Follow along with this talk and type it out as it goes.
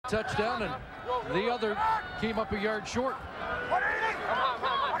touchdown, and the other came up a yard short.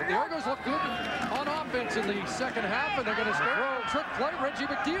 But the Argos look good on offense in the second half, and they're going to start a trick play. Reggie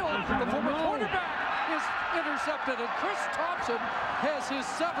McNeil, the former quarterback, is intercepted, and Chris Thompson has his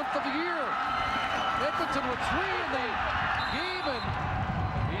 7th of the year. Edmonton with 3 in the game, and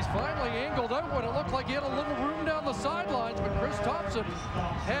he's finally angled out when it looked like he had a little room down the sidelines, but Chris Thompson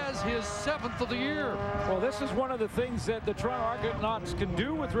has his 7th of the year. Well, this is one of the things that the Toronto Argonauts can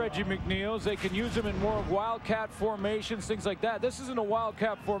do with Reggie McNeil. Is they can use him in more of wildcat formations, things like that. This isn't a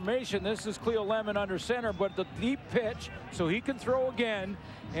wildcat formation. This is Cleo Lemon under center, but the deep pitch, so he can throw again,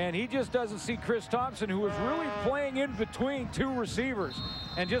 and he just doesn't see Chris Thompson, who is really playing in between 2 receivers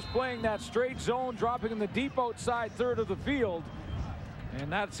and just playing that straight zone, dropping in the deep outside third of the field. And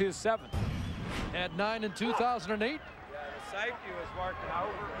that's his 7th. At 9 in 2008. Yeah, the safety was working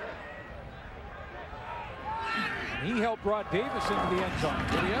over. He helped Rod Davis into the end zone.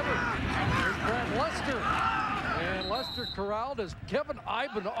 Did he ever? Here's Brad Lester. And Lester corralled as Kevin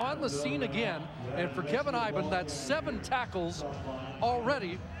Iben on the scene again. And for Kevin Iben, that's 7 tackles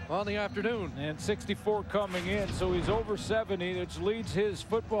already on the afternoon. And 64 coming in, so he's over 70, which leads his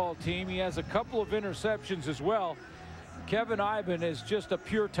football team. He has a couple of interceptions as well. Kevin Iben is just a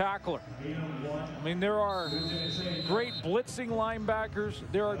pure tackler. I mean, there are great blitzing linebackers,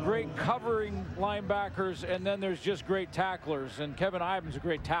 there are great covering linebackers, and then there's just great tacklers, and Kevin Iben's a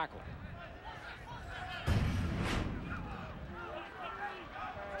great tackler.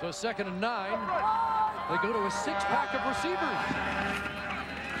 So 2nd and 9. They go to a 6-pack of receivers.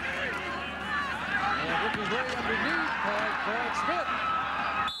 And Ricky Ray underneath by Brad Smith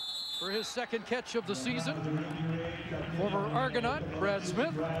for his 2nd catch of the season. Former Argonaut, Brad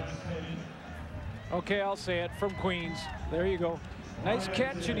Smith. Okay, I'll say it, from Queens. There you go. Nice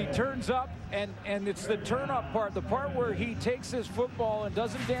catch, and he turns up, and it's the turn up part, the part where he takes his football and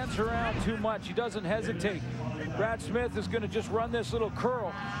doesn't dance around too much. He doesn't hesitate. Brad Smith is going to just run this little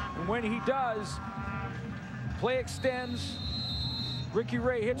curl, and when he does, play extends. Ricky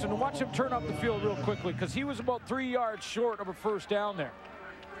Ray hits him, and watch him turn up the field real quickly, because he was about 3 yards short of a first down there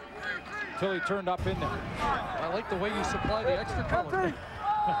until he turned up in there. I like the way you supply the extra color.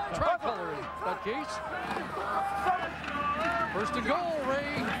 Tricolor in that case. 1st and goal,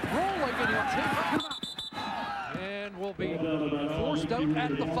 Ray rolling, and he'll take it. And will be forced out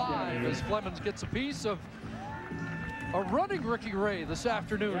at the 5 as Flemings gets a piece of a running Ricky Ray this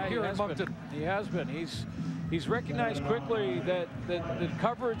afternoon here in Moncton. He has been. He's recognized quickly that the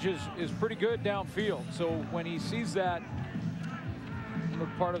coverage is pretty good downfield. So when he sees that,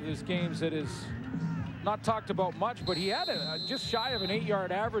 part of his games that is not talked about much, but he had just shy of an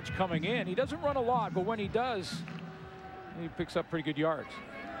 8-yard average coming in. He doesn't run a lot, but when he does, he picks up pretty good yards.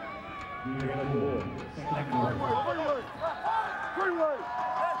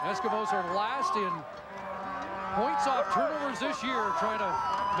 Eskimos are last in points off turnovers this year, trying to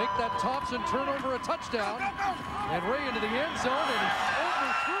make that Thompson turnover a touchdown. And Ray into the end zone, and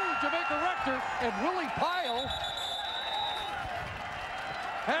overthrew Jamaica Rector, and Willie Pyle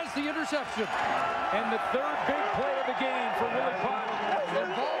has the interception. And the 3rd big play of the game for Willie Pyle.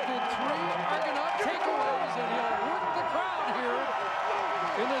 Involved in 3 Argonaut takeaways, and he'll work the crowd here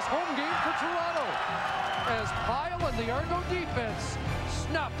in this home game for Toronto, as Pyle and the Argo defense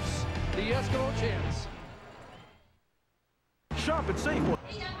snuffs the Eskimo chance. Shop at Safeway.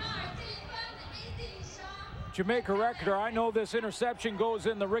 Jamaica Rector, I know this interception goes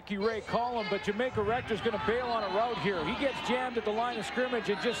in the Ricky Ray column, but Jamaica Rector's going to bail on a route here. He gets jammed at the line of scrimmage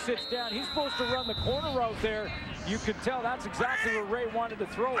and just sits down. He's supposed to run the corner route there. You can tell that's exactly where Ray wanted to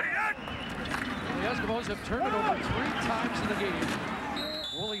throw it. The Eskimos have turned it over 3 times in the game.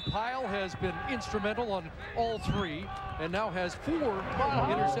 Willie Pyle has been instrumental on all 3, and now has 4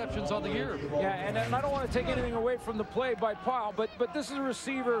 interceptions on the year. Yeah, and I don't want to take anything away from the play by Pyle, but this is a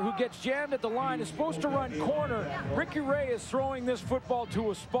receiver who gets jammed at the line, is supposed to run corner. Ricky Ray is throwing this football to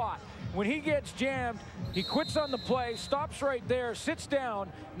a spot. When he gets jammed, he quits on the play, stops right there, sits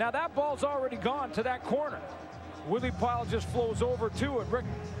down. Now that ball's already gone to that corner. Willie Pyle just flows over to it.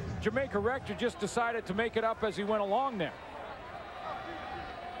 Jamaica Rector just decided to make it up as he went along there.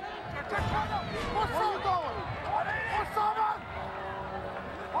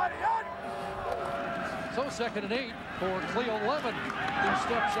 So 2nd and 8 for Cleo Lemon, who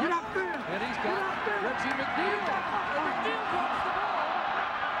steps up, and he's got Reggie McNeil. And McNeil drops the ball,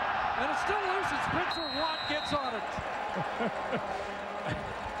 and it's still loose as Spencer Watt gets on it.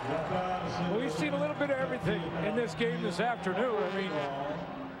 Well, we've seen a little bit of everything in this game this afternoon. I mean,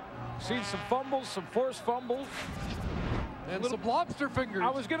 seen some fumbles, some forced fumbles. And some lobster fingers. I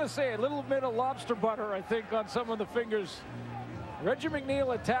was going to say a little bit of lobster butter, I think, on some of the fingers Reggie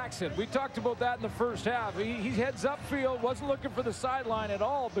McNeil attacks it. We talked about that in the first half. He heads upfield, wasn't looking for the sideline at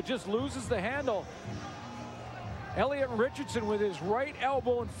all, but just loses the handle. Elliot Richardson with his right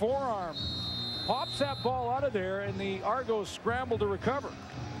elbow and forearm pops that ball out of there, and the Argos scramble to recover.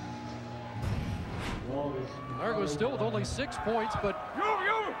 Argos still with only 6 points, but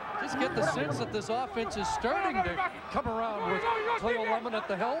just get the sense that this offense is starting to come around with Cleo Lemon at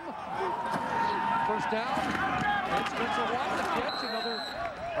the helm. First down, and Spencer Watt the catch, another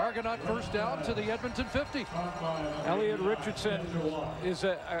Argonaut first down to the Edmonton 50. Elliot Richardson is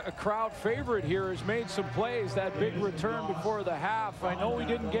a crowd favorite here, has made some plays. That big return before the half, I know he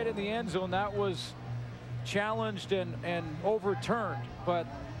didn't get in the end zone. That was challenged and overturned, but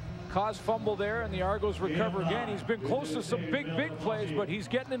caused fumble there, and the Argos recover again. He's been close to some big plays, but he's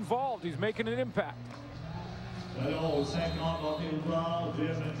getting involved. He's making an impact.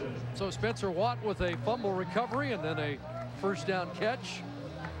 So Spencer Watt with a fumble recovery and then a first down catch.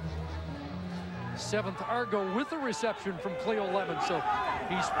 7th Argo with a reception from Cleo Lemon, so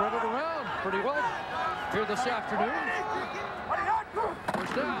he spread it around pretty well here this afternoon.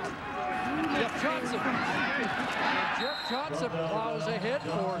 First down, Jeff Johnson. And Jeff Johnson plows ahead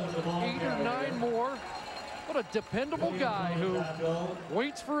for 8 or 9 more. What a dependable guy who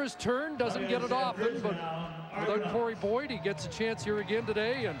waits for his turn, doesn't get it often, but without Corey Boyd, he gets a chance here again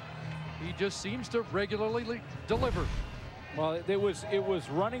today, and he just seems to regularly deliver. Well, it was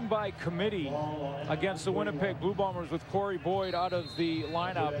running by committee against the Winnipeg Blue Bombers with Corey Boyd out of the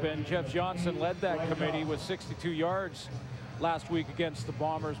lineup, and Jeff Johnson led that committee with 62 yards last week against the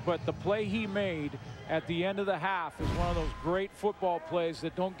Bombers. But the play he made at the end of the half is one of those great football plays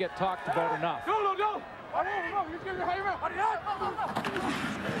that don't get talked about enough.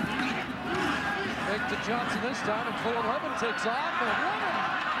 Back to Johnson this time, and Cleo Lemon takes off, and Lemon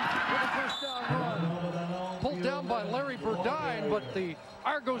with a first down run. Pulled down by Larry Burdine, but the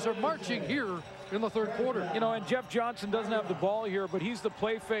Argos are marching here in the third quarter. You know, and Jeff Johnson doesn't have the ball here, but he's the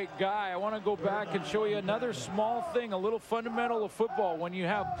play fake guy. I want to go back and show you another small thing, a little fundamental of football. When you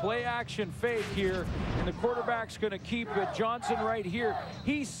have play action fake here, and the quarterback's going to keep it, Johnson right here,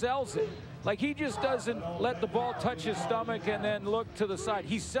 he sells it. Like, he just doesn't let the ball touch his stomach and then look to the side.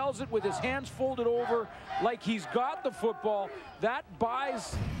 He sells it with his hands folded over like he's got the football. That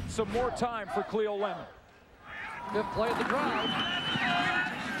buys some more time for Cleo Lemon. Good play of the drive.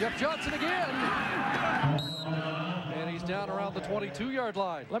 Jeff Johnson again. And he's down around the 22-yard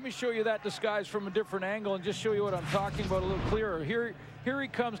line. Let me show you that disguise from a different angle and just show you what I'm talking about a little clearer. Here he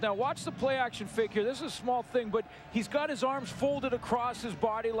comes. Now watch the play action fake here. This is a small thing, but he's got his arms folded across his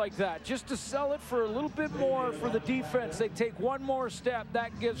body like that, just to sell it for a little bit more for the defense. They take one more step.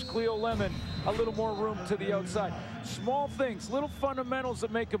 That gives Cleo Lemon a little more room to the outside. Small things, little fundamentals that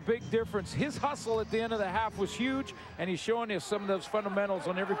make a big difference. His hustle at the end of the half was huge, and he's showing us some of those fundamentals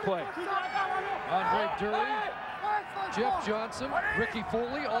on every play. Andre Dury, Jeff Johnson, Ricky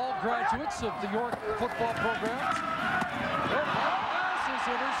Foley, all graduates of the York football programs. Is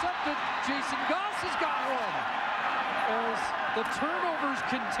intercepted. Jason Goss has got one. As the turnovers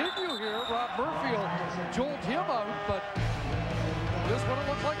continue here, Rob Murphy will jolt him out, but this one it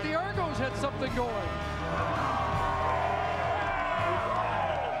looked like the Argos had something going.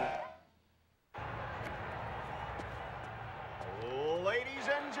 Ladies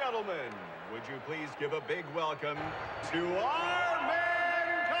and gentlemen, would you please give a big welcome to our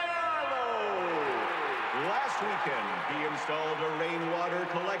man, Carlo. Last weekend, he installed a rainwater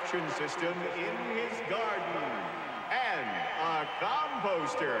collection system in his garden and a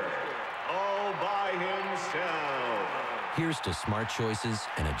composter all by himself. Here's to smart choices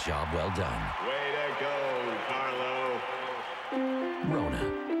and a job well done. Way to go, Carlo.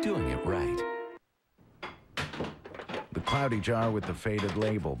 Rona, doing it right. The cloudy jar with the faded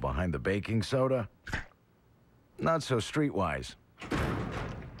label behind the baking soda? Not so streetwise.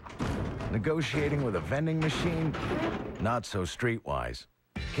 Negotiating with a vending machine? Not so streetwise.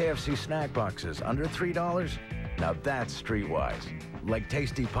 KFC snack boxes under $3? Now that's streetwise. Like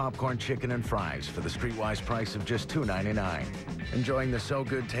tasty popcorn, chicken, and fries for the streetwise price of just $2.99. Enjoying the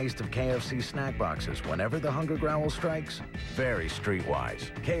so-good taste of KFC snack boxes whenever the hunger growl strikes? Very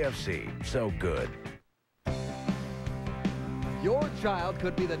streetwise. KFC, so good. Your child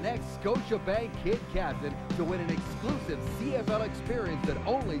could be the next Scotiabank Kid Captain to win an exclusive CFL experience that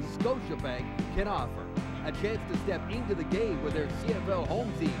only Scotiabank can offer. A chance to step into the game with their CFL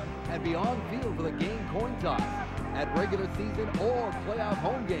home team and be on field for the game coin toss at regular season or playoff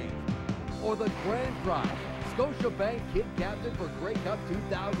home games. Or the grand prize, Scotiabank Kid Captain for Grey Cup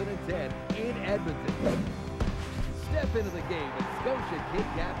 2010 in Edmonton. Step into the game at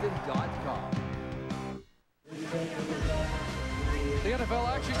ScotiaKidCaptain.com. The NFL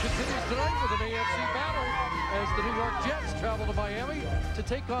action continues tonight with an AFC battle as the New York Jets travel to Miami to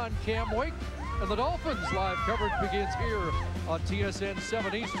take on Cam Wake. And the Dolphins live coverage begins here on TSN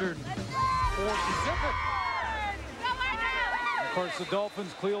 7 Eastern, 4 Pacific. Of course, the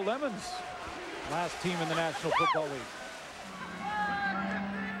Dolphins, Cleo Lemons, last team in the National Football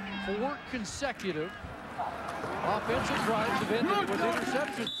League. 4 consecutive offensive drives have ended with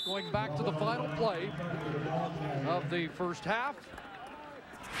interceptions, going back to the final play of the first half.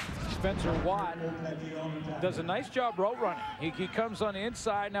 Spencer Watt does a nice job route running. He comes on the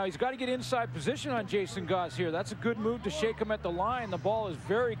inside. Now he's got to get inside position on Jason Goss here. That's a good move to shake him at the line. The ball is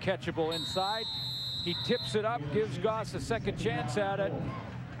very catchable inside. He tips it up, gives Goss a second chance at it.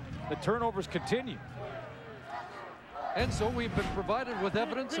 The turnovers continue. And so we've been provided with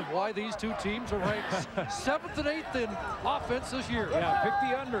evidence of why these two teams are ranked 7th and 8th in offense this year. Yeah, pick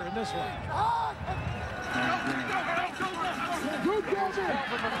the under in this one.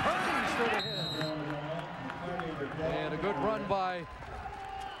 Calvin McCarty straight ahead. And a good run by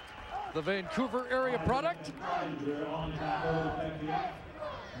the Vancouver area product.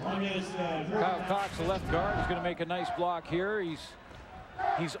 Kyle Cox, the left guard, is going to make a nice block here.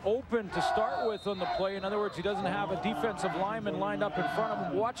 He's open to start with on the play. In other words, he doesn't have a defensive lineman lined up in front of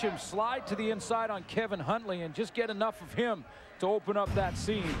him. Watch him slide to the inside on Kevin Huntley and just get enough of him to open up that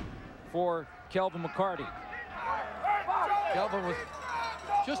seam for Calvin McCarty. Calvin with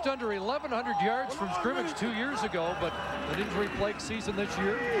just under 1,100 yards from scrimmage 2 years ago, but an injury-plagued season this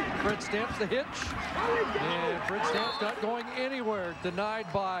year. Fred Stamps the hitch, and Fred Stamps not going anywhere.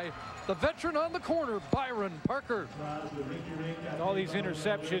 Denied by the veteran on the corner, Byron Parker. All these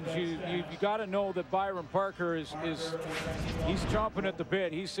interceptions, you got to know that Byron Parker he's chomping at the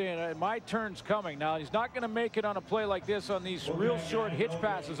bit. He's saying, my turn's coming. Now, he's not going to make it on a play like this on these real short hitch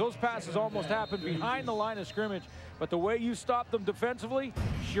passes. Those passes almost happen behind the line of scrimmage, but the way you stop them defensively,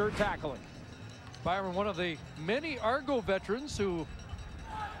 sure tackling. Byron, one of the many Argo veterans who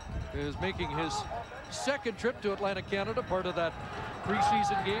is making his second trip to Atlantic Canada, part of that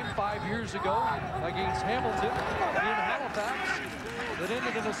preseason game 5 years ago against Hamilton in Halifax that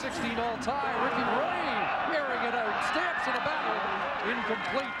ended in a 16-all tie. Ricky Ray airing it out. Stamps in a battle.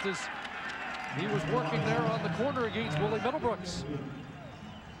 Incomplete as he was working there on the corner against Willie Middlebrooks.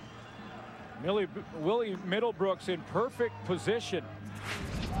 Willie Middlebrooks in perfect position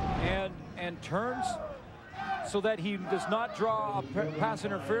and turns so that he does not draw a pass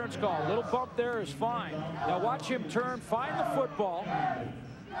interference call. A little bump there is fine. Now watch him turn, find the football,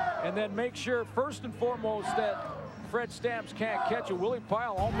 and then make sure first and foremost that Fred Stamps can't catch it. Willie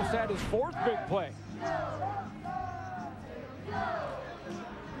Pyle almost had his 4th big play.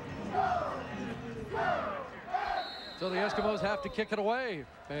 So the Eskimos have to kick it away,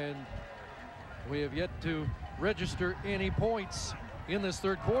 and we have yet to register any points in this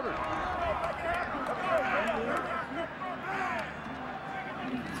third quarter.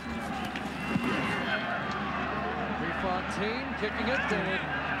 Fontaine kicking it, and it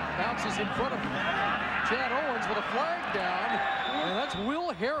bounces in front of Chad Owens with a flag down, and that's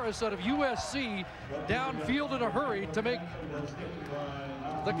Will Harris out of USC downfield in a hurry to make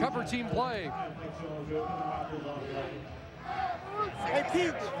the cover team play. Hey,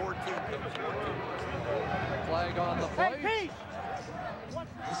 Pete. Flag on the play. Hey, Pete.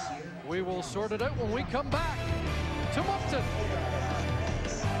 We will sort it out when we come back to Moncton.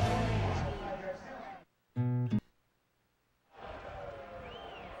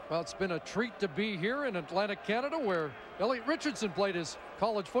 Well, it's been a treat to be here in Atlantic Canada, where Elliot Richardson played his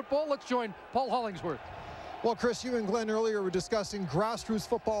college football. Let's join Paul Hollingsworth. Well, Chris, you and Glenn earlier were discussing grassroots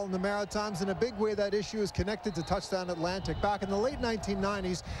football in the Maritimes. In a big way, that issue is connected to Touchdown Atlantic. Back in the late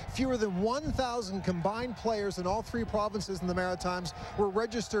 1990s, fewer than 1,000 combined players in all 3 provinces in the Maritimes were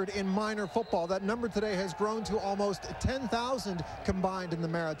registered in minor football. That number today has grown to almost 10,000 combined in the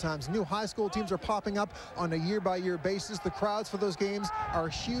Maritimes. New high school teams are popping up on a year-by-year basis. The crowds for those games are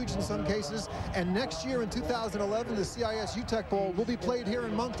huge in some cases. And next year in 2011, the CIS UTEC Bowl will be played here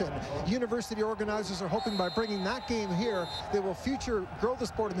in Moncton. University organizers are hoping by bringing that game here, they will grow the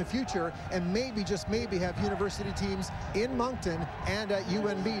sport in the future, and maybe, just maybe, have university teams in Moncton and at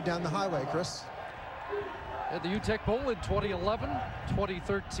UNB down the highway. Chris? At the UTEC Bowl in 2011,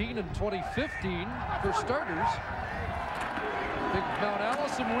 2013, and 2015 for starters. Big Mount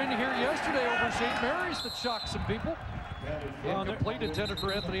Allison win here yesterday over St. Mary's that shocked some people. Incomplete intended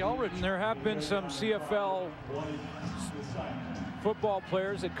for Anthony Ulrich. And there have been some CFL football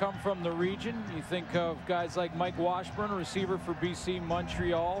players that come from the region. You think of guys like Mike Washburn, receiver for BC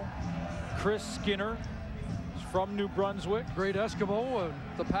Montreal. Chris Skinner is from New Brunswick. Great Eskimo of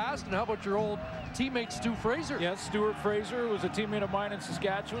the past. And how about your old teammate Stu Fraser. Yes, Stuart Fraser was a teammate of mine in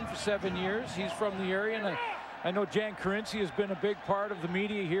Saskatchewan for 7 years. He's from the area, and I know Jan Carinci has been a big part of the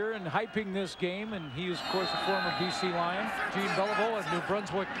media here and hyping this game, and he is, of course, a former BC Lion. Gene Beliveau, a New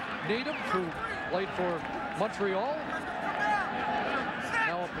Brunswick native who played for Montreal.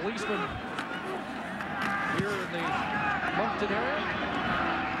 Now a policeman here in the Moncton area.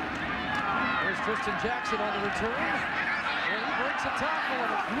 There's Tristan Jackson on the return. And he breaks a tackle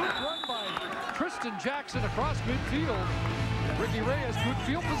and a good run by Tristan Jackson across midfield. Ricky Reyes, good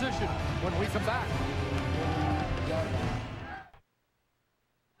field position when we come back.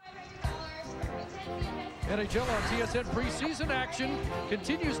 NHL on TSN preseason action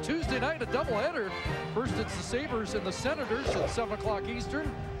continues Tuesday night, a doubleheader. First it's the Sabres and the Senators at 7 o'clock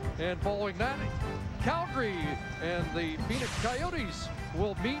Eastern. And following that, Calgary and the Phoenix Coyotes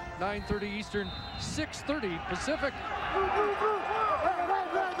will meet 9:30 Eastern, 6:30 Pacific.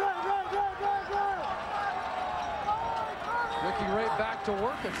 Ricky Ray back to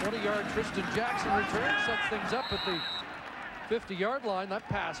work. A 20-yard Tristan Jackson return sets things up at the 50-yard line. That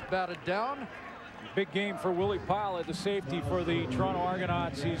pass batted down. Big game for Willie Pyle at the safety for the Toronto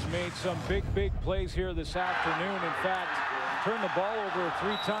Argonauts. He's made some big plays here this afternoon. In fact, turned the ball over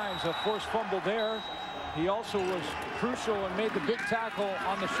 3 times, a forced fumble there. He also was crucial and made the big tackle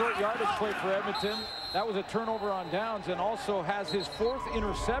on the short yardage play for Edmonton. That was a turnover on downs, and also has his 4th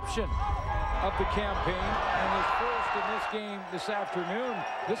interception of the campaign and his first in this game this afternoon.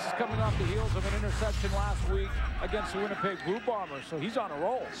 This is coming off the heels of an interception last week against the Winnipeg Blue Bombers, so he's on a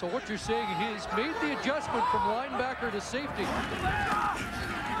roll. So what you're saying, he's made the adjustment from linebacker to safety.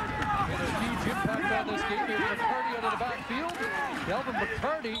 And a huge impact on this game. McCarty out of the backfield. Calvin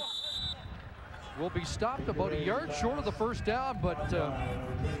McCarty will be stopped about a yard short of the first down, but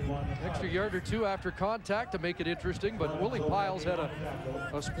extra yard or 2 after contact to make it interesting. But Willie Pyle's had a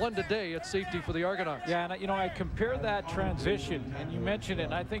splendid day at safety for the Argonauts. Yeah, and you know, I compare that transition, and you mentioned it,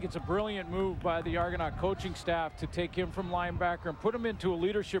 and I think it's a brilliant move by the Argonaut coaching staff to take him from linebacker and put him into a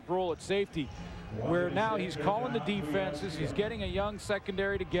leadership role at safety, where now he's calling the defenses, he's getting a young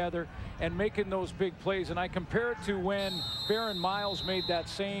secondary together and making those big plays. And I compare it to when Baron Miles made that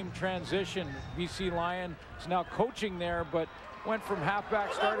same transition. BC Lion is now coaching there, but went from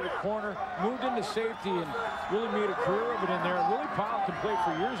halfback, started at corner, moved into safety, and really made a career of it in there. And Willie Pyle can play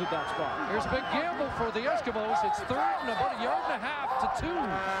for years at that spot. There's a big gamble for the Eskimos. It's 3rd and about a yard and a half to 2.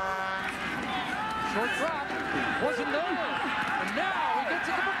 Short drop, wasn't there. And now he gets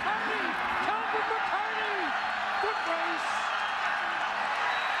it to McCarty. Calvin McCarty, foot race,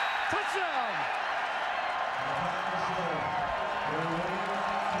 touchdown.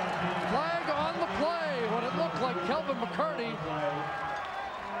 Flag on the play when it looked like Calvin McCarty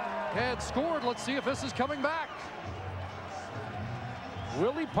had scored. Let's see if this is coming back.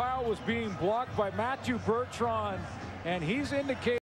 Willie Pyle was being blocked by Matthew Bertrand, and he's indicated